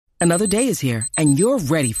Another day is here, and you're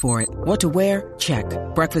ready for it. What to wear? Check.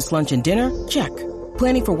 Breakfast, lunch, and dinner? Check.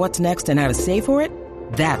 Planning for what's next and how to save for it?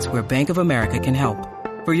 That's where Bank of America can help.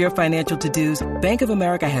 For your financial to-dos, Bank of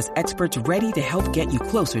America has experts ready to help get you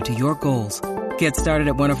closer to your goals. Get started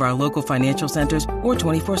at one of our local financial centers or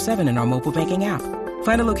 24/7 in our mobile banking app.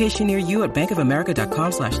 Find a location near you at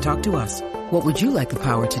bankofamerica.com/talktous. What would you like the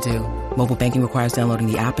power to do? Mobile banking requires downloading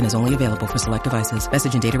the app and is only available for select devices.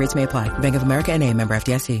 Message and data rates may apply. Bank of America N.A., member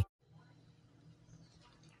FDIC.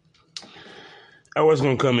 I was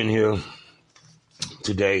going to come in here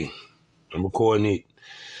today. I'm recording it.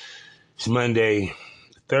 It's Monday,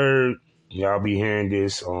 3rd. Y'all be hearing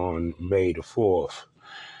this on May the 4th.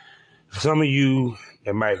 For some of you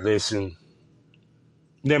that might listen,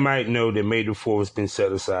 they might know that May the 4th has been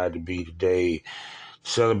set aside to be the day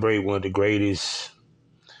to celebrate one of the greatest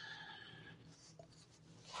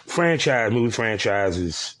movie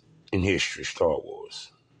franchises in history, Star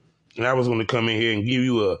Wars. And I was going to come in here and give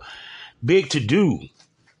you a big to-do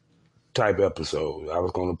type episode. I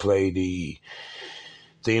was going to play the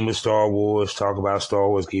theme of Star Wars, talk about Star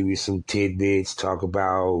Wars, give you some tidbits, talk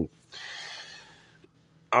about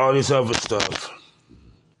all this other stuff.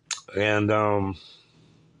 And,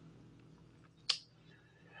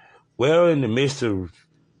 well, in the midst of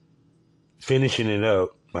finishing it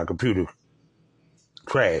up, my computer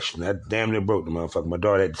crashed, and I damn near broke the motherfucker. My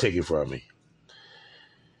daughter had to take it from me.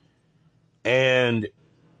 And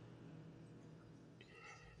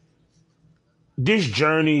this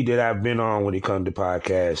journey that I've been on when it comes to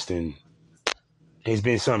podcasting has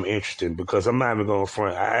been something interesting, because I'm not even going to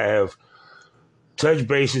front. I have touched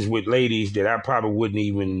bases with ladies that I probably wouldn't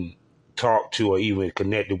even talk to or even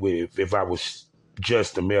connected with if I was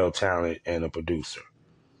just a male talent and a producer.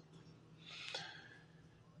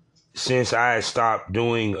 Since I stopped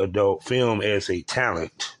doing adult film as a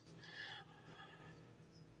talent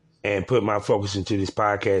and put my focus into this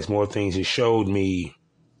podcast, more things have showed me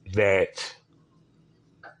that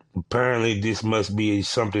apparently this must be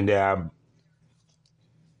something that I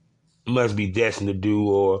must be destined to do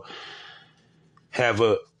or have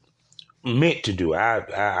a meant to do.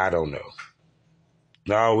 I don't know.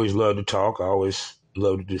 I always love to talk. I always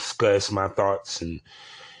love to discuss my thoughts and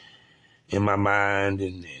in my mind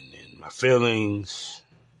and my feelings.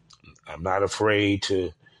 I'm not afraid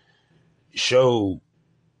to show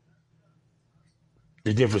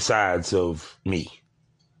the different sides of me.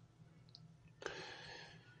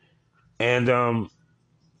 And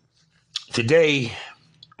today,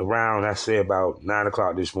 around, I say about 9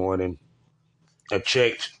 o'clock this morning, I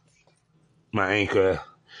checked my Anchor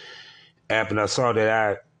app and I saw that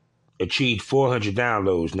I achieved 400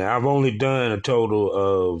 downloads. Now, I've only done a total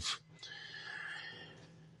of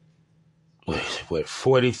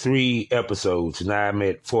 43 episodes, and now I'm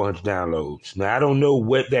at 400 downloads. Now, I don't know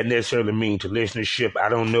what that necessarily means to listenership. I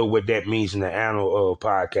don't know what that means in the annal of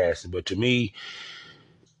podcasting, but to me,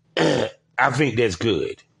 I think that's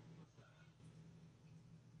good.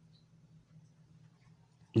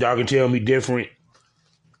 Y'all can tell me different.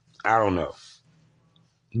 I don't know.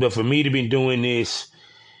 But for me to be doing this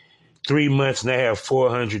 3 months and I have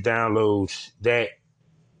 400 downloads, that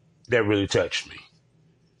really touched me.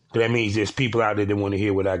 That means there's people out there that want to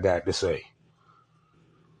hear what I got to say.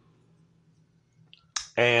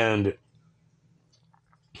 And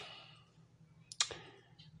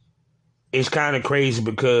it's kind of crazy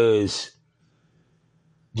because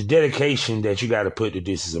the dedication that you got to put to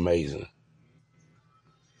this is amazing.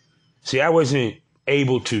 See, I wasn't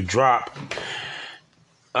able to drop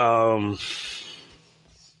the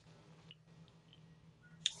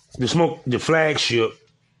flagship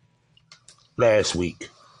last week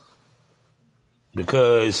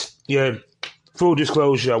because, full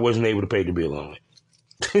disclosure, I wasn't able to pay the bill on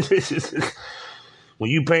it. When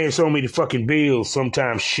you paying so many fucking bills,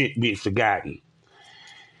 sometimes shit gets forgotten.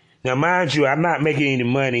 Now, mind you, I'm not making any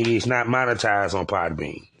money. It's not monetized on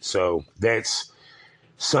Podbean. So that's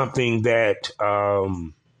something that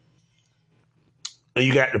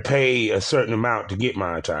you got to pay a certain amount to get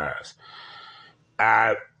monetized.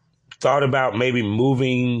 I thought about maybe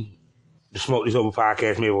moving the Smoke This Over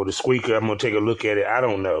podcast, maybe over the Squeaker. I'm going to take a look at it. I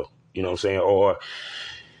don't know. You know what I'm saying? Or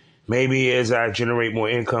maybe as I generate more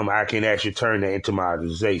income, I can actually turn that into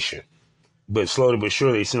monetization. But slowly but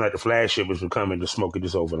surely, it seems like the flagship is becoming the Smoke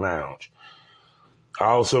This Over Lounge. I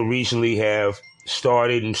also recently have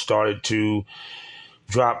started to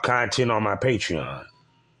drop content on my Patreon.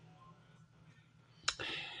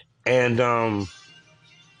 And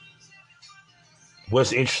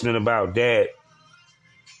what's interesting about that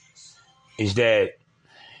is that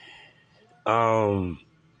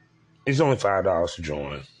it's only $5 to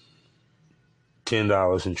join.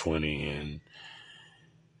 $10 and $20,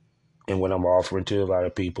 and what I'm offering to a lot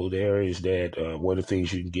of people there is that one of the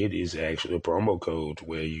things you can get is actually a promo code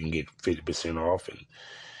where you can get 50% off and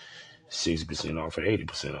 60% off and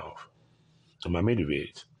 80% off of my mini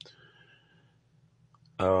vids.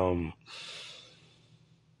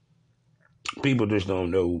 People just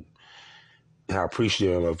don't know how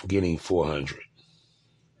appreciative of getting 400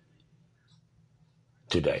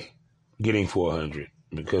 today. Getting 400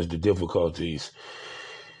 because the difficulties,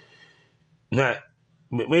 not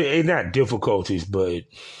difficulties, but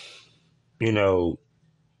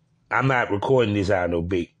I'm not recording this out of no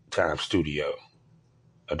big time studio.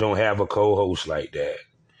 I don't have a co-host like that.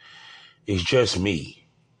 It's just me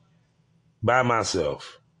by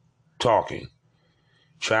myself talking,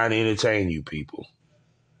 trying to entertain you people.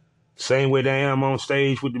 Same way that I am on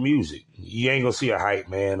stage with the music. You ain't gonna see a hype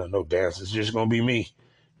man or no dancers. It's just gonna be me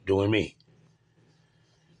doing me.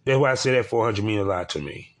 That's why I say that 400 means a lot to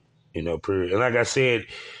me, period. And like I said,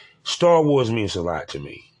 Star Wars means a lot to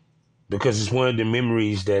me because it's one of the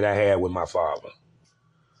memories that I had with my father.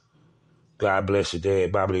 God bless his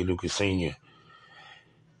dad, Bobby Lee Lucas Sr.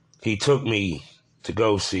 He took me to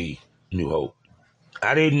go see New Hope.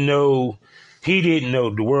 I didn't know, he didn't know,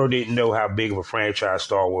 the world didn't know how big of a franchise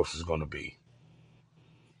Star Wars was going to be.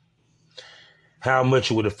 How much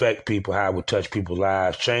it would affect people, how it would touch people's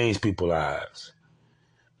lives, change people's lives.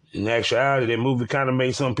 In actuality, that movie kind of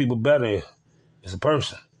made some people better as a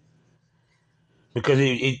person. Because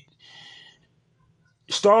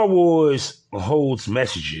Star Wars holds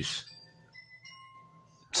messages.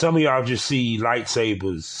 Some of y'all just see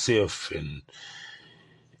lightsabers, Sith,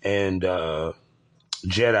 and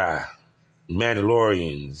Jedi,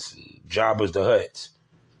 Mandalorians, Jabba's the Hutts.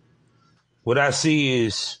 What I see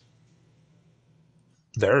is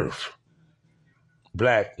the earth.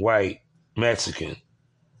 Black, white, Mexican.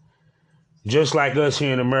 Just like us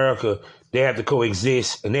here in America, they have to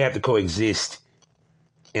coexist, and they have to coexist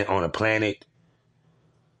on a planet,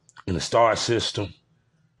 in a star system.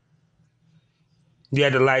 You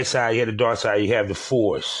have the light side, you have the dark side, you have the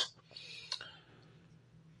force.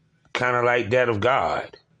 Kind of like that of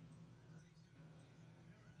God.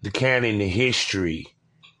 The canon, the history.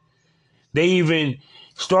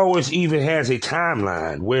 Star Wars even has a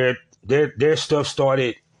timeline where their stuff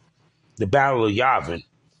started the Battle of Yavin.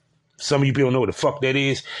 Some of you people know what the fuck that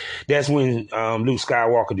is. That's when Luke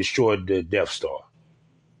Skywalker destroyed the Death Star.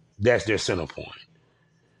 That's their center point.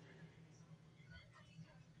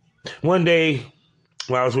 One day,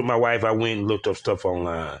 when I was with my wife, I went and looked up stuff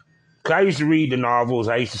online. Cause I used to read the novels,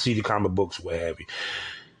 I used to see the comic books, what have you.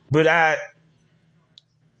 But I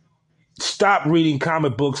stopped reading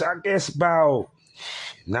comic books, I guess about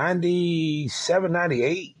 97,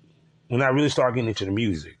 98, when I really started getting into the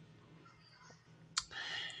music.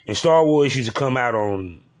 And Star Wars used to come out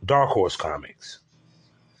on Dark Horse Comics.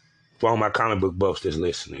 For all my comic book buffs that's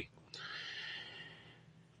listening.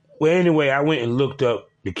 Well, anyway, I went and looked up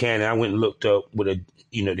the canon. I went and looked up the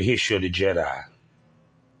history of the Jedi.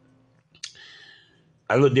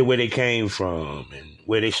 I looked at where they came from and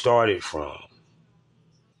where they started from.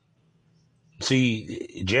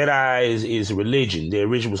 See, Jedi is a religion. The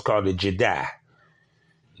original was called the Jedi.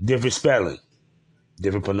 Different spelling,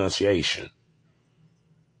 different pronunciation.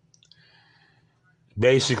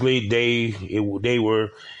 Basically, they were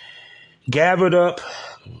gathered up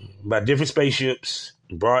by different spaceships,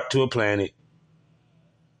 brought to a planet,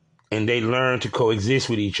 and they learned to coexist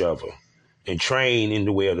with each other and train in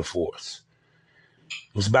the way of the Force.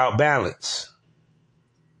 It was about balance.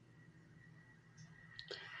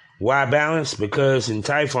 Why balance? Because in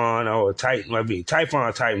Typhon or Titan,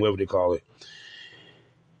 whatever they call it,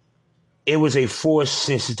 it was a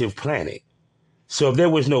force-sensitive planet. So if there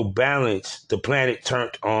was no balance, the planet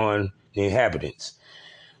turned on the inhabitants,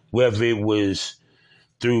 whether it was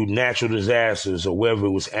through natural disasters or whether it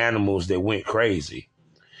was animals that went crazy.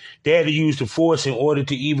 They had to use the force in order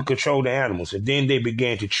to even control the animals. And then they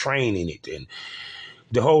began to train in it. And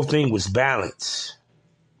the whole thing was balance.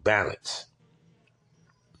 Balance.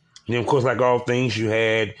 And then, of course, like all things, you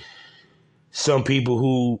had some people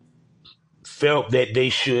who felt that they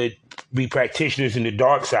should be practitioners in the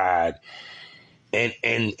dark side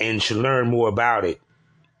and should learn more about it.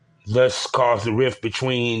 Thus caused the rift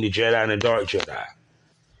between the Jedi and the Dark Jedi.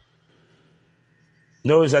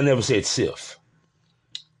 Notice I never said Sith.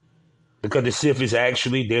 Because the Sith is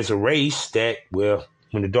actually, there's a race that, well,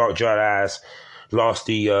 when the Dark Jedi's lost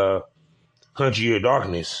the 100-year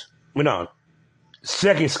darkness,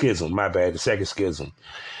 second schism, my bad, the second schism.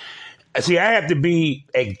 See, I have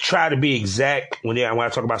to try to be exact when I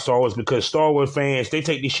talk about Star Wars, because Star Wars fans, they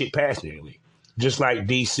take this shit passionately. Just like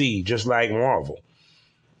DC, just like Marvel.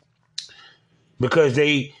 because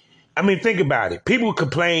think about it. People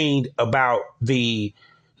complained about the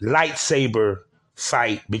lightsaber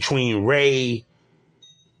fight between Rey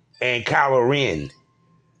and Kylo Ren.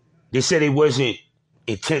 They said it wasn't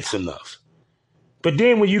intense enough. But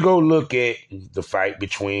then when you go look at the fight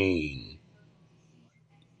between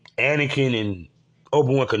Anakin and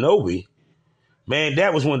Obi-Wan Kenobi, man,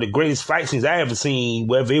 that was one of the greatest fight scenes I ever seen,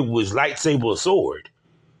 whether it was lightsaber or sword.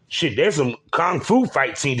 Shit, there's some kung fu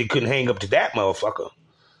fight scene that couldn't hang up to that motherfucker.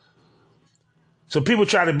 So people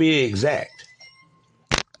try to be exact,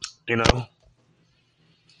 you know?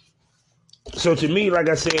 So to me, like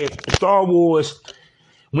I said, Star Wars,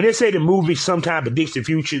 when they say the movie sometime predicts the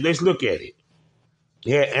future, let's look at it.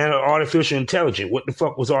 Yeah, and artificial intelligence. What the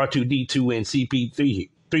fuck was R2-D2 and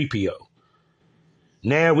CP3PO?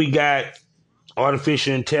 Now we got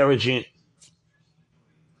artificial intelligent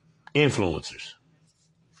influencers.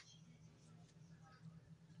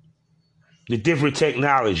 The different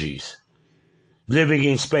technologies. Living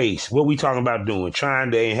in space. What we talking about doing?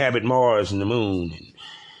 Trying to inhabit Mars and the moon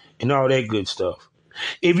and all that good stuff.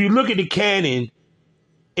 If you look at the canon,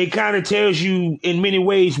 it kind of tells you in many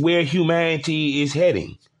ways where humanity is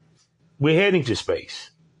heading. We're heading to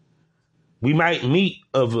space. We might meet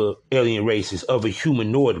other alien races, other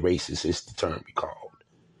humanoid races is the term we called.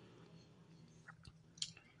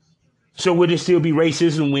 So will there still be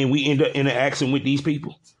racism when we end up interacting with these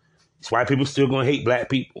people? That's why people still going to hate black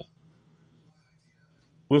people.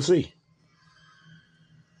 We'll see.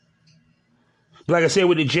 But like I said,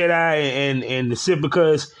 with the Jedi and the Sith,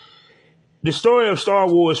 because the story of Star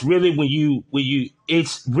Wars really, when you,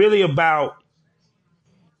 it's really about,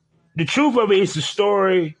 the truth of it is the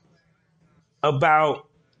story about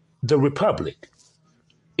the Republic.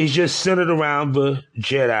 It's just centered around the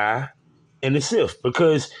Jedi and the Sith,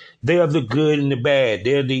 because they are the good and the bad.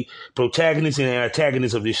 They're the protagonists and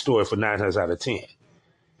antagonists of this story for 9 times out of 10.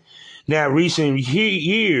 Now, recent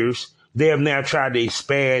years, they have now tried to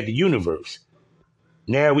expand the universe.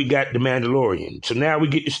 Now we got the Mandalorian. So now we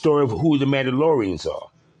get the story of who the Mandalorians are.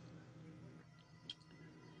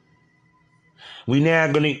 We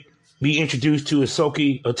now going to be introduced to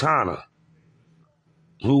Ahsoka Tano,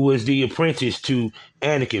 who was the apprentice to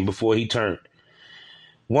Anakin before he turned.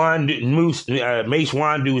 Mace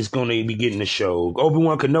Windu is going to be getting the show.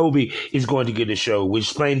 Obi-Wan Kenobi is going to get the show, which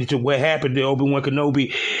explains to what happened to Obi-Wan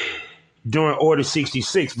Kenobi during Order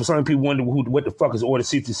 66. For some people wonder what the fuck is Order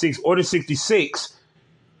 66. Order 66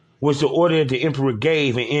 was the order that the Emperor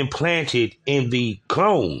gave and implanted in the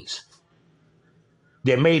clones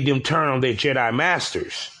that made them turn on their Jedi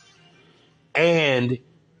Masters and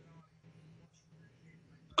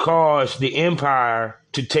caused the Empire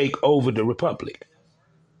to take over the Republic.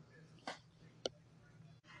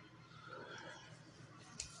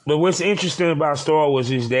 But what's interesting about Star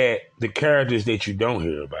Wars is that the characters that you don't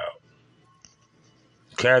hear about,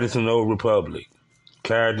 characters from the Old Republic,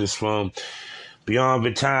 characters from beyond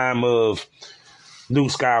the time of Luke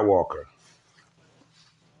Skywalker.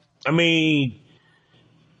 I mean,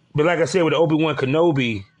 but like I said, with the Obi-Wan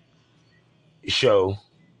Kenobi show,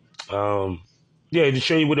 to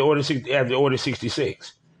show you what after Order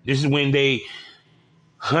 66. This is when they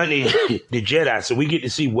hunted the Jedi, so we get to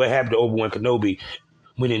see what happened to Obi-Wan Kenobi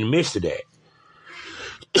when in the midst of that.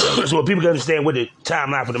 So when people can understand what the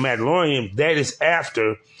timeline for the Mandalorian, that is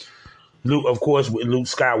after Luke, of course, with Luke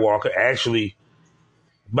Skywalker, actually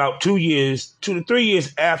about 2 to 3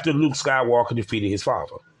 years after Luke Skywalker defeated his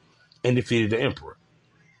father and defeated the Emperor.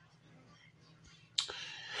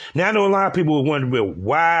 Now, I know a lot of people were wondering,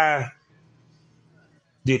 why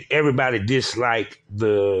did everybody dislike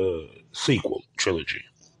the sequel trilogy?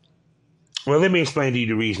 Well, let me explain to you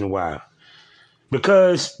the reason why.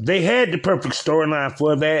 Because they had the perfect storyline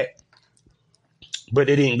for that, but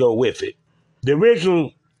they didn't go with it. The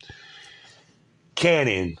original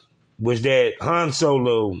canon was that Han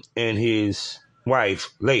Solo and his wife,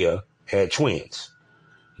 Leia, had twins.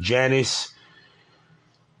 Janice,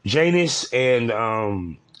 and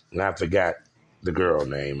I forgot the girl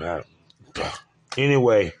name.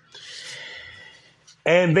 Anyway,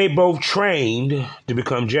 and they both trained to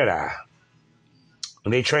become Jedi.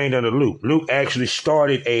 And they trained under Luke. Luke actually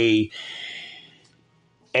started a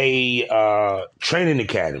training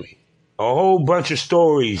academy. A whole bunch of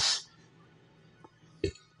stories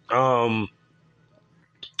was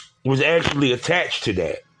actually attached to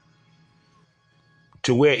that.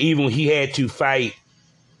 To where even he had to fight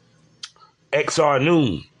Exar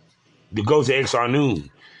Noon, the ghost of Exar Noon,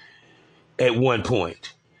 at one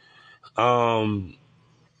point.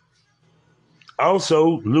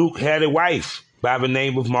 Also, Luke had a wife by the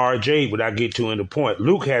name of Mara Jade, what I get to in the point.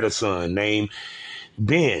 Luke had a son named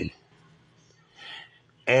Ben.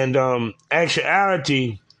 And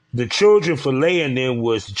actuality, the children for Leia and them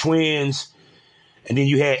was the twins, and then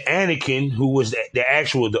you had Anakin, who was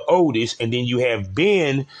the oldest, and then you have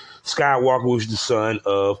Ben Skywalker, who was the son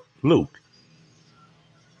of Luke.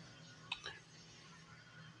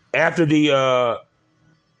 After the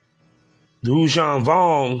Yuuzhan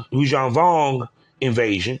Vong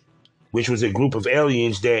invasion, which was a group of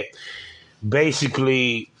aliens that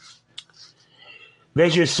basically,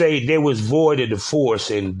 let's just say, they was void of the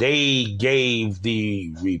Force, and they gave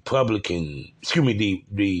the Republic, the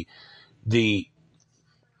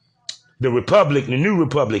New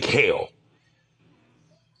Republic, hell.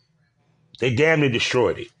 They damn near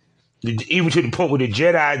destroyed it. Even to the point where the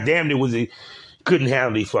Jedi damn near couldn't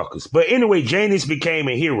handle these fuckers. But anyway, Janus became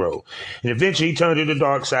a hero. And eventually he turned to the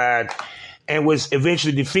dark side and was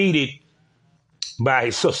eventually defeated by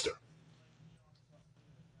his sister.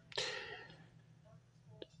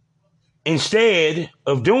 Instead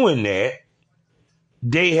of doing that,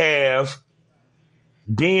 they have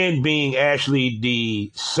Ben being actually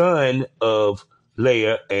the son of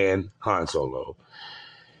Leia and Han Solo.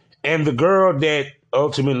 And the girl that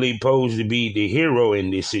ultimately posed to be the hero in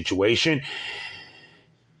this situation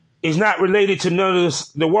is not related to none of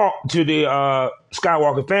the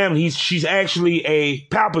Skywalker family. She's actually a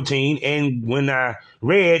Palpatine, and when I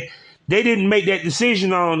read, they didn't make that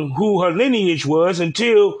decision on who her lineage was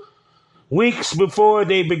until weeks before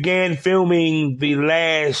they began filming the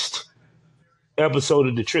last episode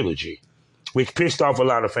of the trilogy, which pissed off a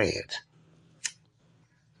lot of fans.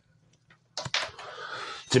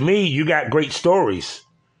 To me, you got great stories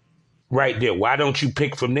right there. Why don't you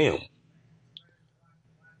pick from them?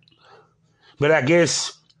 But I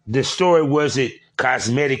guess the story wasn't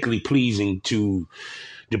cosmetically pleasing to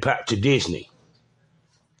Disney.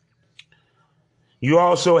 You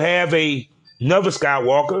also have another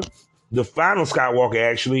Skywalker, the final Skywalker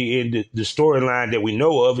actually, in the storyline that we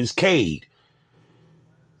know of is Cade.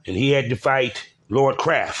 And he had to fight Lord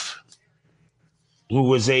Craft, who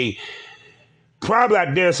was probably, I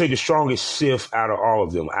dare say, the strongest Sith out of all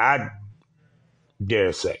of them. I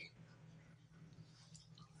dare say.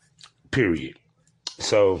 Period.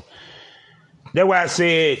 So that's why I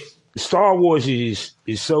said Star Wars is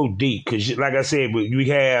so deep, because like I said, we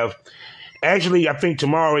have, actually, I think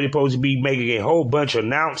tomorrow they're supposed to be making a whole bunch of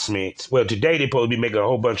announcements. Well, today they're supposed to be making a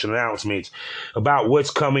whole bunch of announcements about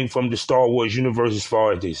what's coming from the Star Wars universe as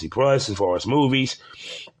far as Disney Plus, as far as movies,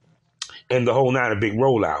 and the whole nine, a big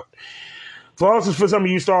rollout. For some of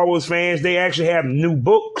you Star Wars fans, they actually have new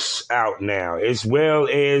books out now, as well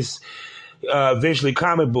as eventually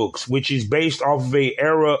comic books, which is based off of an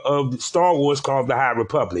era of Star Wars called the High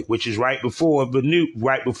Republic, which is right before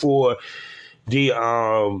Palpatine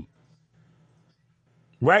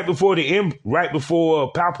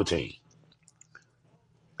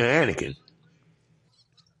and Anakin,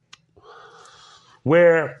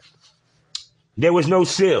 where there was no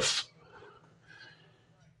Sith.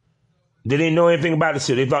 They didn't know anything about the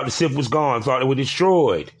Sith. They thought the Sith was gone, thought they were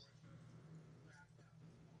destroyed.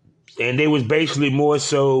 And they was basically more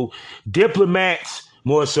so diplomats,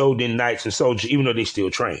 more so than knights and soldiers, even though they still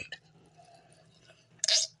trained.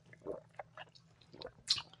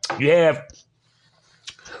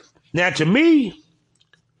 Now to me,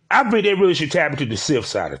 I think they really should tap into the Sith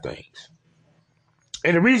side of things.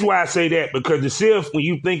 And the reason why I say that, because the Sith, when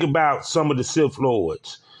you think about some of the Sith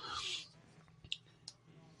Lords,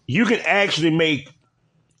 you can actually make,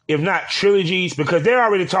 if not trilogies, because they're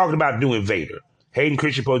already talking about doing Vader. Hayden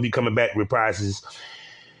Christensen supposed to be coming back, reprises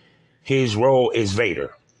his role as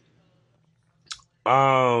Vader.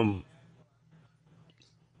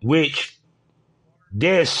 Which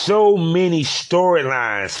there's so many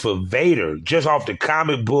storylines for Vader just off the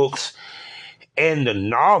comic books and the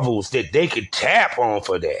novels that they could tap on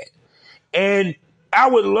for that. And I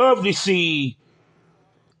would love to see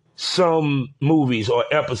some movies or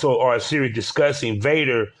episode or a series discussing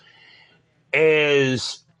Vader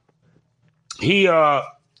as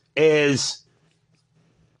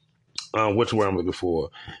what's the word I'm looking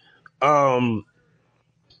for?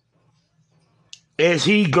 As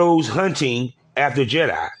he goes hunting after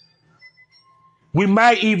Jedi. We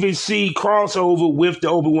might even see crossover with the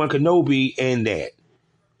Obi-Wan Kenobi in that.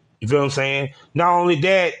 You feel what I'm saying? Not only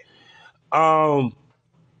that,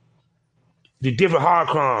 the different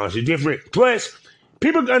holocrons, plus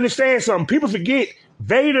people understand something. People forget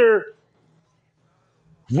Vader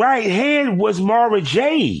right hand was Mara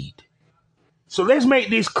Jade. So let's make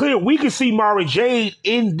this clear. We can see Mara Jade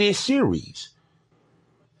in this series,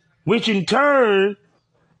 which in turn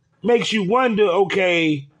makes you wonder,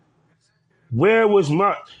 okay,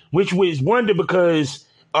 which was wonder, because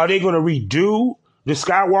are they going to redo the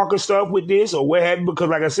Skywalker stuff with this or what have you, because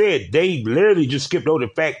like I said, they literally just skipped over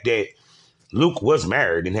the fact that Luke was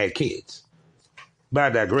married and had kids. But I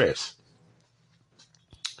digress.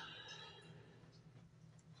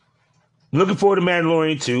 I'm looking forward to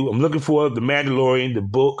Mandalorian 2. I'm looking for The Mandalorian, the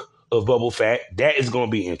book of Boba Fett. That is going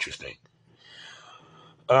to be interesting.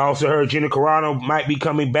 I also heard Gina Carano might be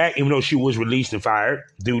coming back, even though she was released and fired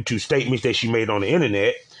due to statements that she made on the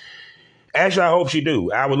internet. Actually, I hope she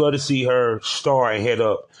do. I would love to see her star and head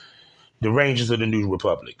up the Rangers of the New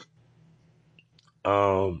Republic.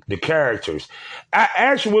 The characters. I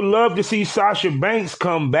actually would love to see Sasha Banks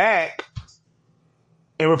come back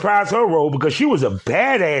and reprise her role because she was a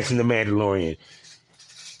badass in The Mandalorian.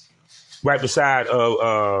 Right beside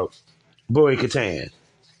Bo-Katan.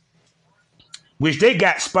 Which they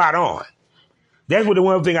got spot on. That's what the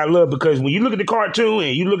one thing I love, because when you look at the cartoon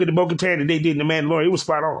and you look at the Bo-Katan that they did in The Mandalorian, it was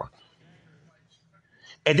spot on.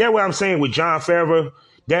 And that's what I'm saying with Jon Favreau,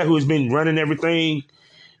 that who has been running everything.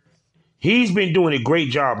 He's been doing a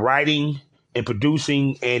great job writing and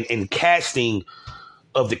producing and casting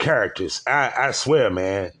of the characters. I swear,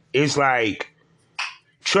 man. It's like,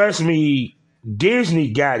 trust me,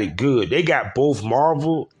 Disney got it good. They got both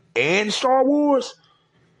Marvel and Star Wars.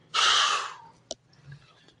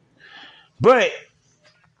 But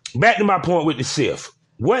back to my point with the Sith.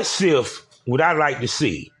 What Sith would I like to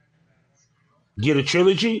see? Get a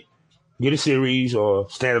trilogy, get a series, or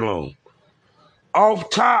standalone? Off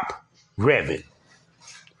top, Revan.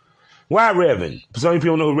 Why Revan? Some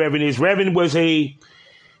people don't know who Revan is. Revan was he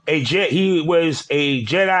was a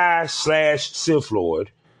Jedi / Sith Lord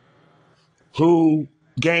who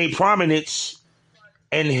gained prominence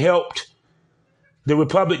and helped the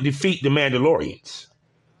Republic defeat the Mandalorians.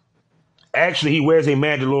 Actually, he wears a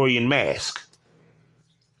Mandalorian mask.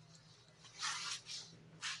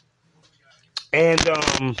 And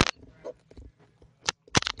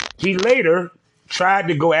he later tried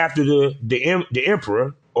to go after the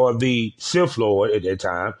Emperor, or the Sith Lord at that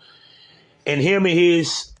time. And him and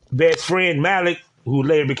his best friend, Malik, who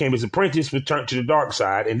later became his apprentice, returned to the dark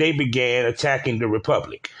side, and they began attacking the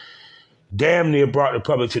Republic. Damn near brought the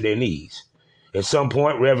Republic to their knees. At some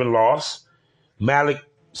point, Revan lost. Malik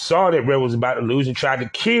saw that Revan was about to lose and tried to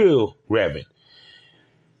kill Revan.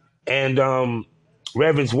 And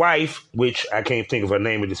Revan's wife, which I can't think of her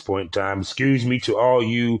name at this point in time, excuse me to all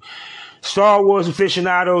you Star Wars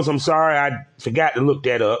aficionados, I'm sorry, I forgot to look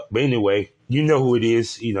that up. But anyway, you know who it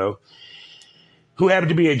is, who happened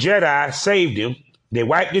to be a Jedi, saved him. They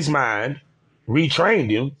wiped his mind,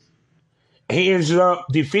 retrained him. He ends up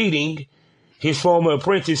defeating his former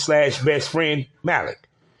apprentice / best friend, Malik.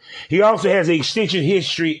 He also has an extension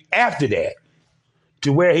history after that,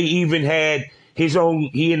 to where he even had his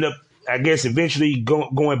own, he ended up, I guess, eventually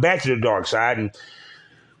going back to the dark side. And,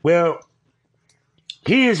 well,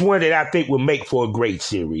 he is one that I think will make for a great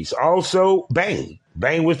series. Also, Bane.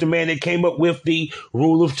 Bane was the man that came up with the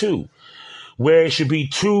rule of two, where it should be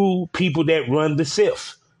two people that run the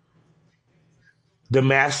Sith, the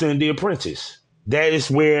master and the apprentice. That is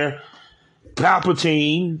where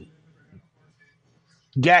Palpatine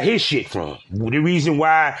got his shit from. The reason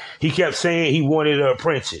why he kept saying he wanted an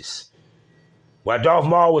apprentice. Why Darth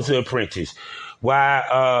Maul was an apprentice.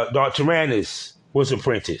 Why Darth Tyrannus was an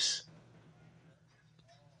apprentice.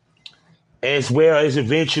 As well as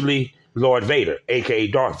eventually Lord Vader, a.k.a.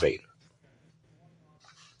 Darth Vader.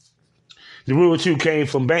 The rule of two came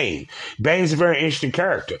from Bane. Bane's a very interesting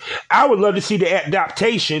character. I would love to see the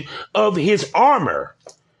adaptation of his armor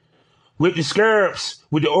with the scarabs,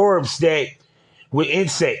 with the orbs that with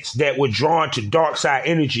insects that were drawn to dark side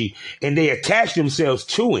energy, and they attached themselves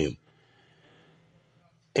to him.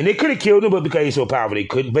 And they could have killed him, but because he's so powerful, they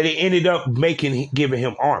couldn't. But it ended up giving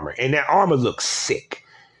him armor, and that armor looks sick.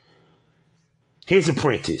 His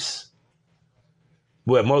apprentice,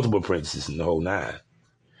 well, multiple apprentices in the whole nine.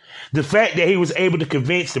 The fact that he was able to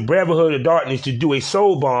convince the Brotherhood of Darkness to do a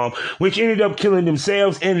soul bomb, which ended up killing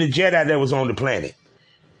themselves and the Jedi that was on the planet,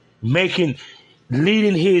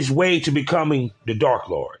 leading his way to becoming the Dark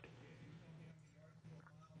Lord.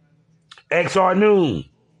 Exar Noon,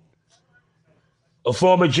 a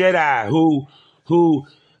former Jedi who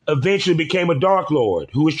eventually became a Dark Lord,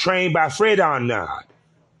 who was trained by Fredan Nod.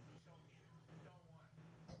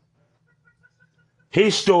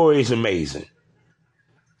 His story is amazing.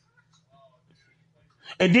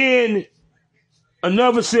 And then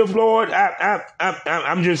another Sith Lord,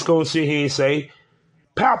 I'm just going to sit here and say,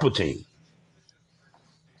 Palpatine.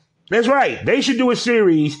 That's right. They should do a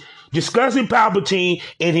series discussing Palpatine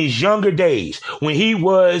in his younger days, when he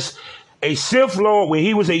was a Sith Lord, when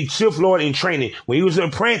he was a Sith Lord in training, when he was an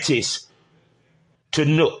apprentice to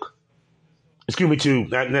Nook. Excuse me, to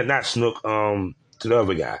not Snook, to the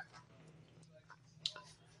other guy.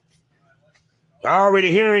 I already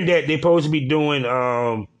hearing that they're supposed to be doing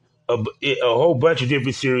a whole bunch of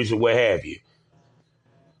different series or what have you,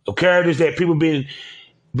 of characters that people been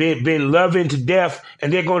loving to death,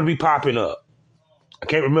 and they're going to be popping up. I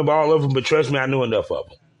can't remember all of them, but trust me, I know enough of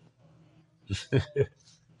them.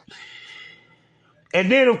 And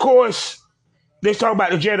then, of course, let's talk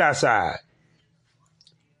about the Jedi side.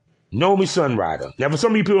 Nomi Sunrider. Now, for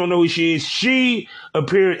some of you people don't know who she is, she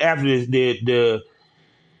appeared after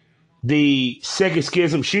the second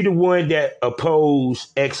schism. She the one that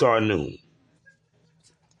opposed XR Noon.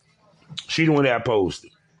 She the one that opposed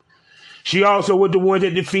him. She also was the one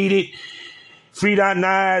that defeated Freedot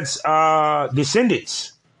Nide's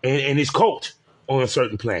descendants and his cult on a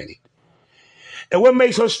certain planet. And what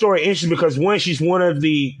makes her story interesting, because one, she's one of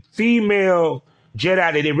the female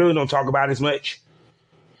Jedi that they really don't talk about as much.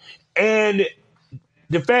 And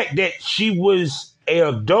the fact that she was an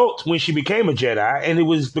adult when she became a Jedi, and it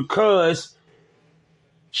was because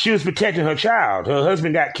she was protecting her child. Her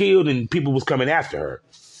husband got killed and people was coming after her.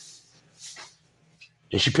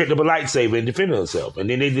 And she picked up a lightsaber and defended herself. And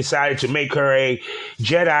then they decided to make her a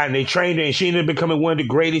Jedi, and they trained her, and she ended up becoming one of the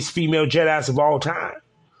greatest female Jedis of all time.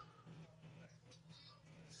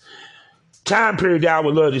 Time period that I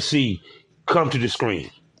would love to see come to the screen.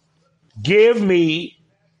 Give me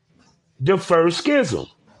the first schism.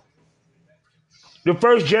 The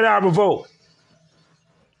first Jedi revolt.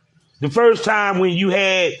 The first time when you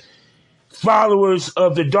had followers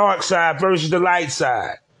of the dark side versus the light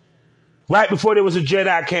side. Right before there was a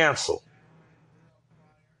Jedi Council.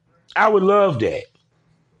 I would love that.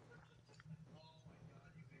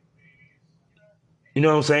 You know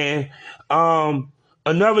what I'm saying?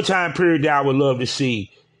 Another time period that I would love to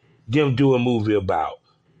see them do a movie about.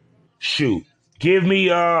 Shoot. Give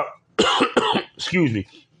me, excuse me.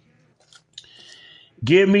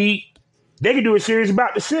 They could do a series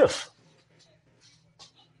about the Sith.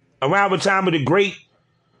 Around the time of the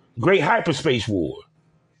great hyperspace war.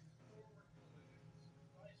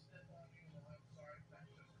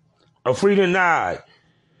 A Freedom Nod.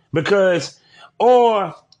 Because,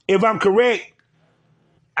 or if I'm correct,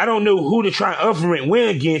 I don't know who the Triumvirate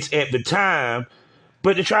went against at the time,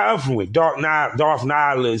 but the Triumvirate, Darth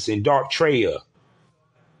Nihilus and Darth Traya.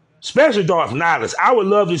 Especially Darth Nihilus. I would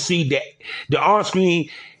love to see that the on-screen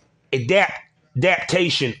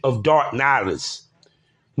adaptation of Darth Nihilus,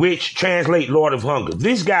 which translate Lord of Hunger.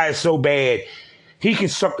 This guy is so bad, he can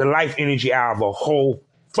suck the life energy out of a whole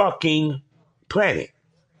fucking planet.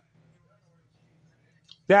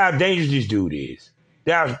 That's how dangerous this dude is.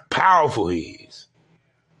 That's how powerful he is.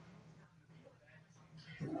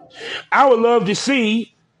 I would love to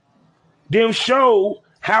see them show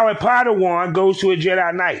how a Padawan goes to a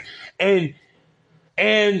Jedi Knight and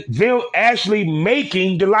them actually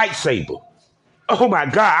making the lightsaber. Oh my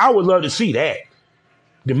God, I would love to see that.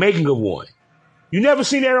 The making of one. You never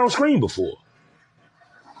seen that on screen before.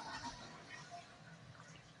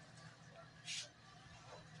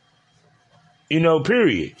 You know,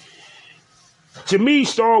 period. To me,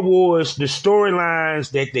 Star Wars, the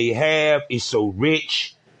storylines that they have is so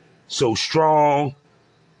rich, so strong.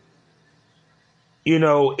 You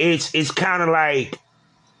know, it's kind of like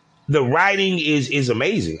the writing is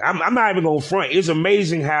amazing. I'm not even gonna front. It's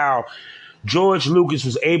amazing how George Lucas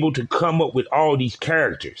was able to come up with all these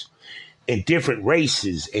characters and different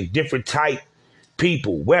races and different type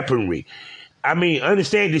people, weaponry. I mean,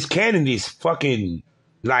 understand this canon is fucking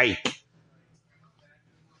like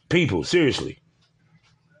people, seriously.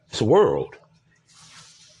 It's a world.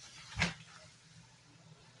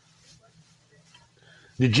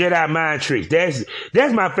 The Jedi mind tricks.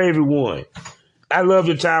 That's my favorite one. I love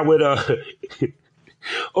the time with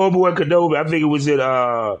Obi-Wan Kenobi. I think it was in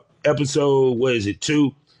episode, what is it,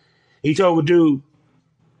 2? He told a dude,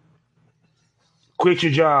 quit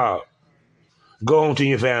your job. Go home to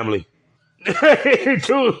your family. The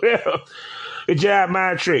Jedi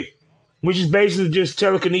mind trick, which is basically just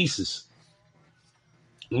telekinesis.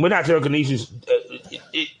 Well, not telekinesis.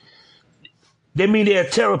 They mean they're a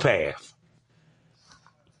telepath.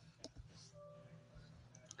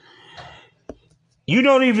 You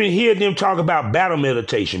don't even hear them talk about battle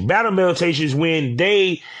meditation. Battle meditation is when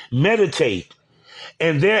they meditate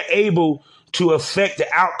and they're able to affect the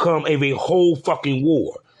outcome of a whole fucking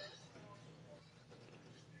war.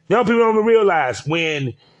 Now people don't even realize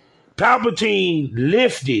when Palpatine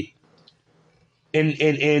lifted in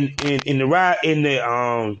the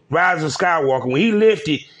Rise of Skywalker, when he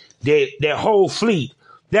lifted that whole fleet,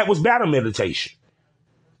 that was battle meditation.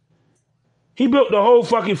 He built the whole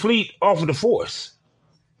fucking fleet off of the Force.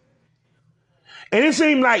 And it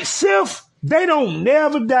seemed like Sith, they don't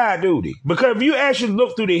never die, do they? Because if you actually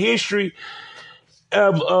look through the history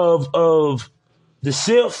of the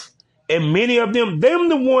Sith, and many of them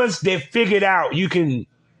the ones that figured out you can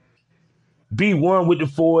be one with the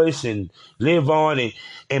Force and live on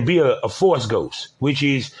and be a Force ghost, which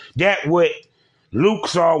is that what Luke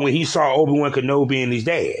saw when he saw Obi-Wan Kenobi and his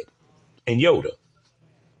dad and Yoda.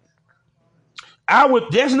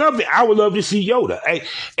 There's nothing I would love to see Yoda.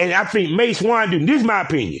 And I think Mace Windu, this is my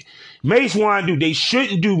opinion. Mace Windu, they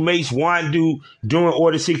shouldn't do Mace Windu during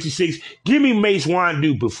Order 66. Give me Mace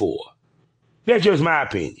Windu before. That's just my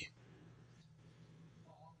opinion.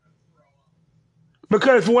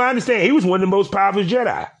 Because from what I understand, he was one of the most powerful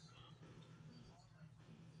Jedi.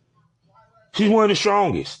 He's one of the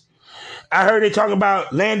strongest. I heard they talking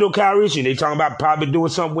about Lando Calrissian. They talking about probably doing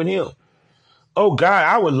something with him. Oh God,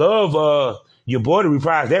 I would love your boy to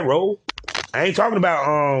reprise that role. I ain't talking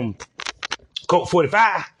about Colt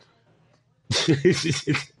 45.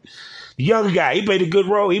 The younger guy, he played a good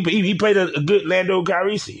role. He played a good Lando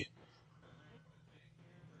Calrissian.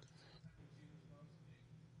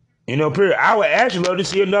 You know, period. I would actually love to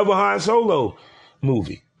see another Han Solo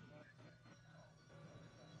movie.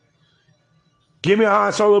 Give me a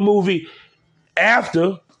Han Solo movie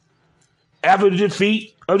after the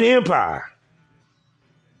defeat of the Empire.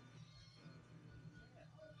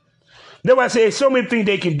 That's why I say so many things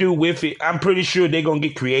they can do with it. I'm pretty sure they're going to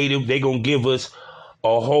get creative. They're going to give us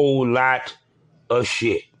a whole lot of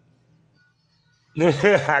shit.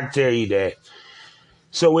 I tell you that.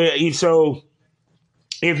 So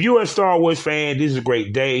if you're a Star Wars fan, this is a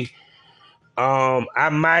great day. I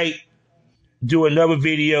might do another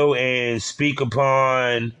video and speak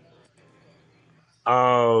upon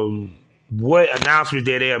what announcements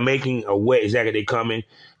that they are making or what exactly they're coming.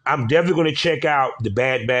 I'm definitely going to check out The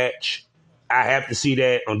Bad Batch. I have to see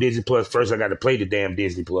that on Disney Plus. First, I got to play the damn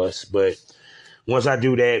Disney Plus. But once I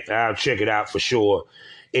do that, I'll check it out for sure.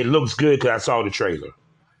 It looks good because I saw the trailer.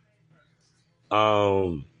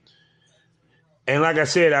 And like I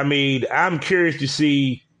said, I mean, I'm curious to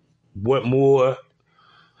see what more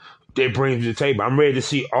they bring to the table. I'm ready to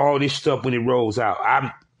see all this stuff when it rolls out.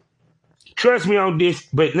 Trust me on this,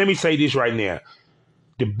 but let me say this right now.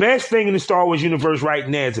 The best thing in the Star Wars universe right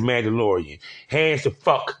now is The Mandalorian. Hands the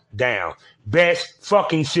fuck down. Best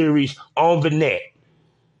fucking series on the net.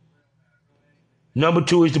 Number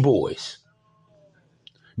 2 is The Boys.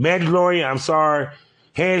 Mandalorian, I'm sorry.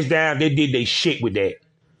 Hands down, they did their shit with that.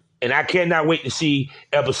 And I cannot wait to see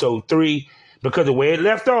episode 3 because the way it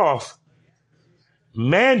left off,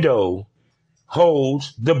 Mando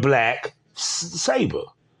holds the black saber.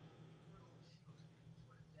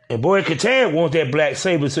 And boy, Katan wants that black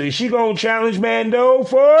saber, so is she going to challenge Mando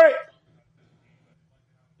for it?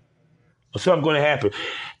 Or something going to happen?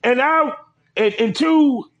 And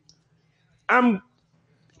 2, I'm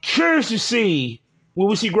curious to see when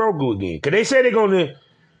we see Grogu again. Because they say they're going to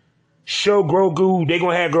show Grogu, they're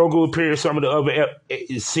going to have Grogu appear in some of the other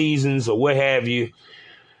seasons or what have you.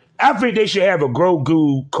 I think they should have a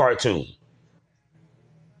Grogu cartoon.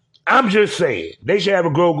 I'm just saying. They should have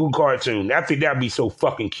a Grogu cartoon. I think that would be so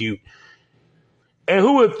fucking cute. And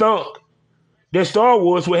who would thunk that Star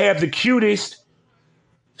Wars would have the cutest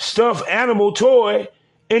stuffed animal toy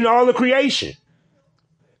in all of creation?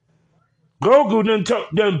 Grogu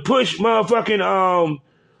done push motherfucking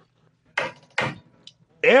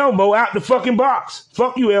Elmo out the fucking box.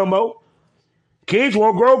 Fuck you, Elmo. Kids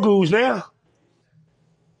want Grogu's now.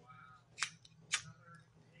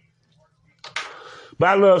 But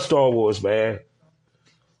I love Star Wars, man.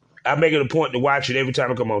 I make it a point to watch it every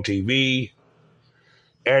time I come on TV.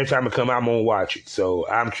 Every time I come out, I'm going to watch it. So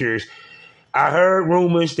I'm curious. I heard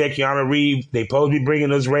rumors that Keanu Reeves, they supposed to be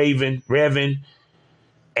bringing us Revan,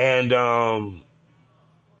 and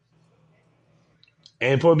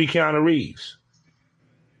supposed to be Keanu Reeves.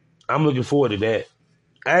 I'm looking forward to that.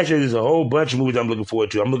 Actually, there's a whole bunch of movies I'm looking forward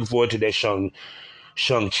to. I'm looking forward to that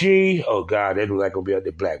Shang-Chi. Oh, God, that looks like going to be out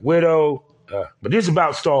there. Black Widow. But this is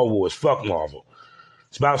about Star Wars. Fuck Marvel.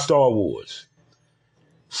 It's about Star Wars.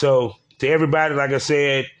 So, to everybody, like I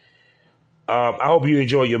said, I hope you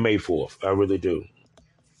enjoy your May 4th. I really do.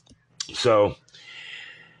 So,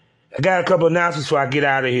 I got a couple announcements before I get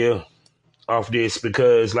out of here off this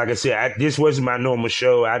because, like I said, this wasn't my normal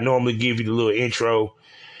show. I normally give you the little intro.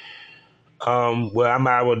 Well, I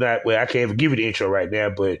might well not. Well, I can't even give you the intro right now,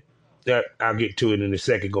 but I'll get to it in a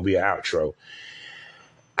second. Gonna be an outro.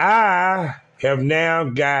 I have now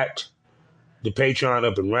got the Patreon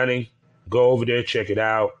up and running. Go over there, check it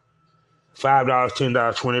out. $5, $10,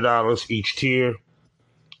 $20 each tier.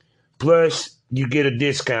 Plus, you get a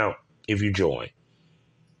discount if you join.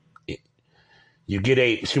 You get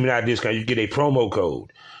a discount. You get a promo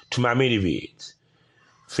code to my mini vids.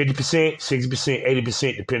 50%, 60%,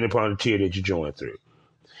 80%, depending upon the tier that you join through.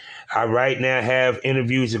 I right now have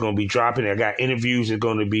interviews that are going to be dropping. I got interviews that are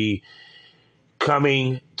going to be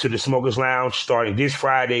coming to the Smokers Lounge starting this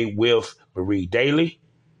Friday with Marie Daly.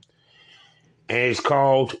 And it's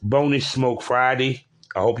called Bonus Smoke Friday.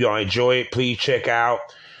 I hope y'all enjoy it. Please check out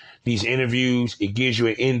these interviews. It gives you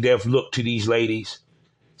an in-depth look to these ladies.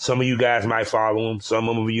 Some of you guys might follow them. Some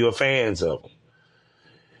of you are fans of them.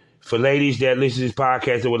 For ladies that listen to this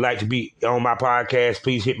podcast that would like to be on my podcast,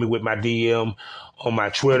 please hit me with my DM on my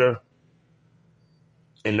Twitter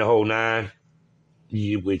and the whole nine,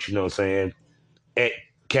 which you know what I'm saying, at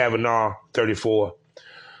Kavanaugh34 or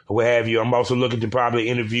what have you. I'm also looking to probably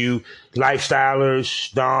interview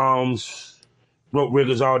lifestylers, doms, rope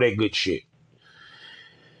riggers, all that good shit.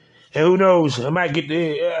 And who knows, I might get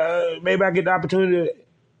maybe I get the opportunity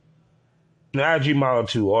an IG model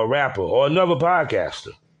too, or a rapper, or another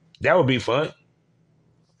podcaster. That would be fun.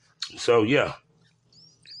 So, yeah.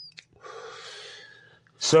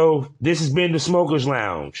 So, this has been the Smokers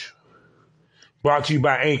Lounge. Brought to you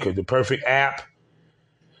by Anchor, the perfect app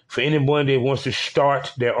for anyone that wants to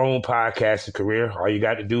start their own podcasting career. All you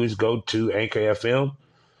got to do is go to Anchor FM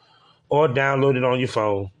or download it on your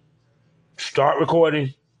phone. Start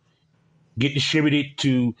recording. Get distributed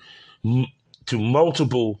to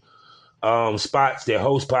multiple spots that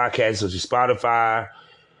host podcasts such as Spotify,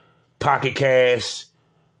 Pocket Cast,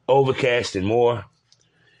 Overcast, and more.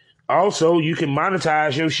 Also, you can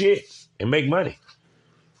monetize your shit and make money.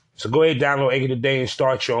 So go ahead and download Anchor today and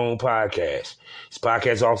start your own podcast. This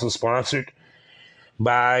podcast is also sponsored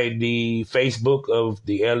by the Facebook of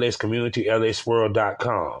the LS community,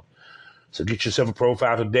 lsworld.com. So get yourself a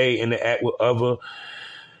profile today and interact with other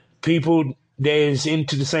people that's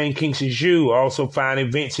into the same kinks as you. Also find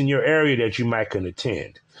events in your area that you might can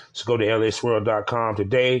attend. So go to lsworld.com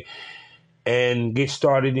today and get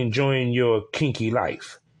started enjoying your kinky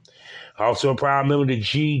life. Also a proud member of the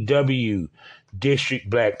GW District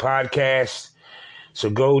Black Podcast. So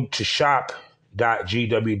go to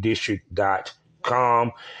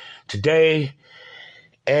shop.gwdistrict.com today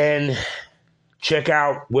and check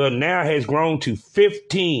out, well, now has grown to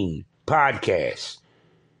 15 podcasts,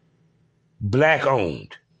 Black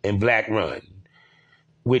owned and Black run,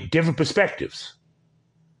 with different perspectives.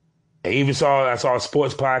 I saw a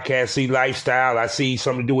sports podcast, see lifestyle, I see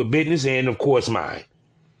something to do with business, and of course mine.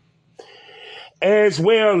 As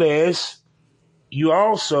well as you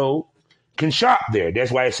also can shop there.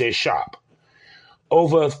 That's why it says shop.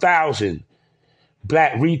 Over 1,000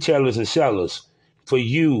 Black retailers and sellers for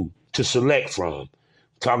you to select from.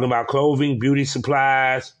 Talking about clothing, beauty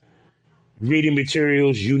supplies, reading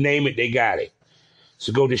materials, you name it, they got it.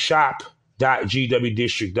 So go to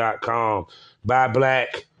shop.gwdistrict.com. Buy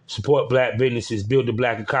Black, support Black businesses, build the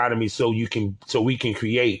Black economy so we can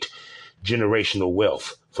create generational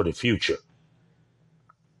wealth for the future.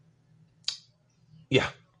 Yeah.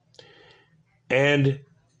 And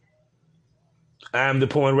I'm the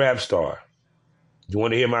porn rap star. You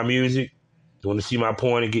want to hear my music? You want to see my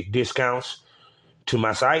porn and get discounts to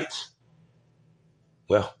my sites?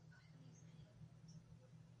 Well,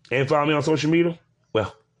 and follow me on social media?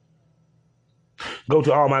 Well, go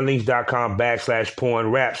to allmylinks.com/porn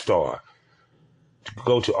rap star.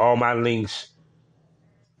 Go to all my links.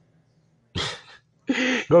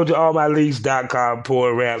 Go to allmylinks.com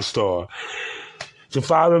porn rap star to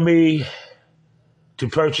follow me, to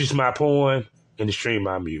purchase my porn, and to stream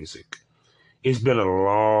my music. It's been a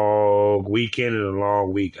long weekend and a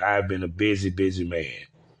long week. I've been a busy, busy man.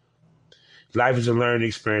 Life is a learning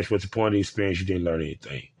experience. What's the point of the experience? You didn't learn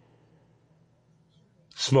anything.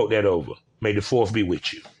 Smoke that over. May the fourth be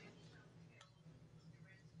with you.